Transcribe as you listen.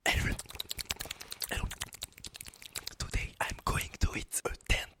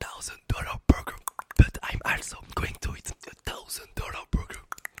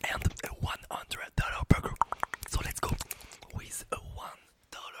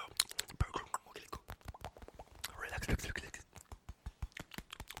like this.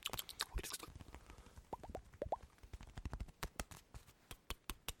 Okay,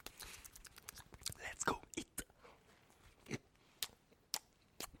 let's go eat.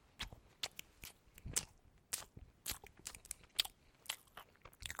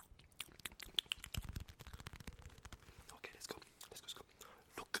 Okay, let's go. Let's go.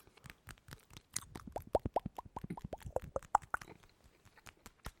 Look.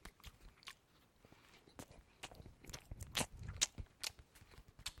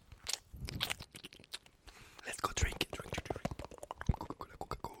 Let's go drink. Coca-Cola,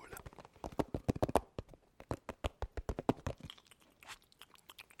 Coca-Cola.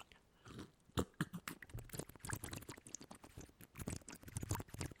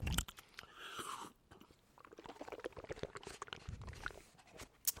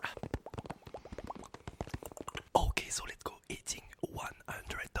 Okay, so let's go eating $100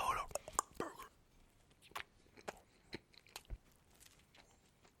 burger.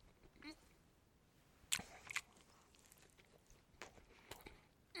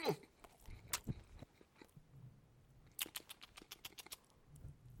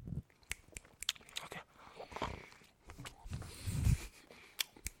 Okay.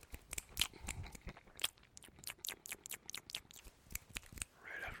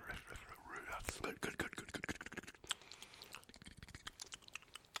 Relax.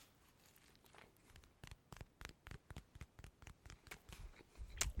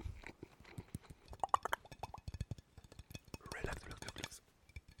 Good. Relax.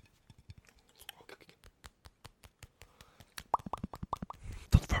 Okay.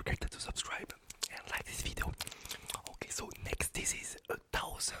 Don't forget to subscribe and like this video. Okay, so next this is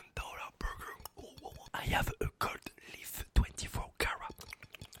 $1,000 burger. Whoa. I have a gold leaf 24 carat.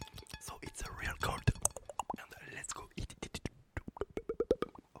 So it's a real gold. And let's go eat it.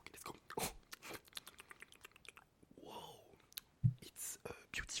 Okay, let's go. Whoa, it's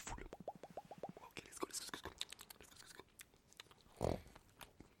beautiful. Okay, let's go.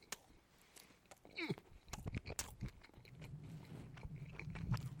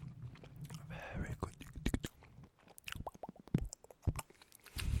 Very good.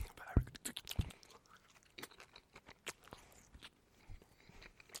 Very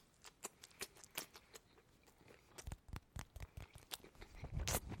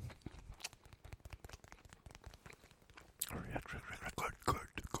good.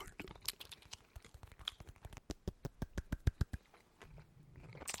 Good.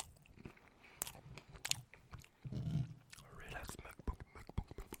 Relax,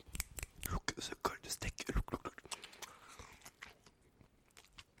 Look, the gold steak. Look.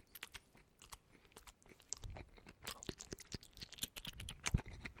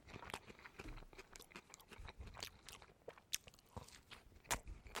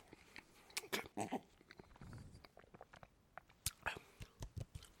 Okay.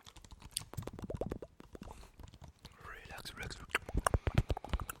 Relax.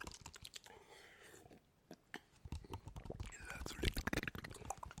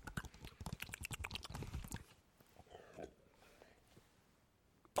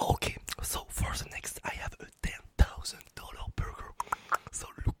 Okay, so for the next, I have a $10,000 burger. So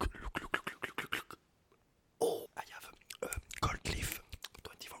look. Oh, I have a gold leaf,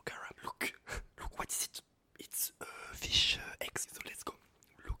 24 carat. Look, what is it? It's fish eggs. So let's go.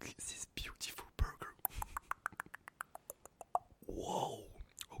 Look, this beautiful burger. Whoa.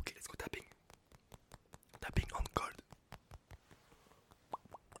 Okay, let's go tapping on gold.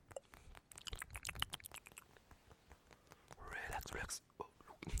 Relax. Oh,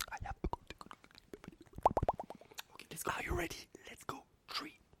 look, I have a gold. Okay, let's go. Are you ready? Let's go.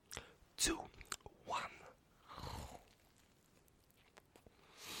 3, 2, 1.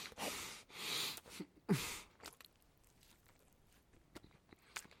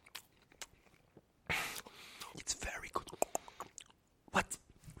 It's very good. What?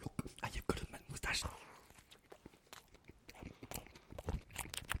 Look, I have got a mustache.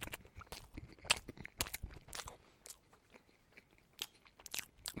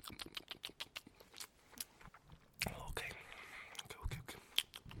 Okay.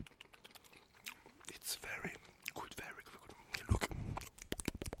 It's very good. Look.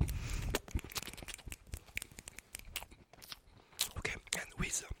 Okay, and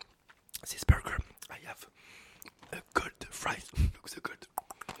with this burger, I have a gold fries. Look, the gold.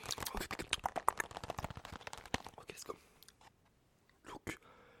 Okay, let's go. Look,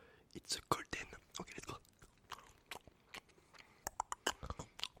 it's a golden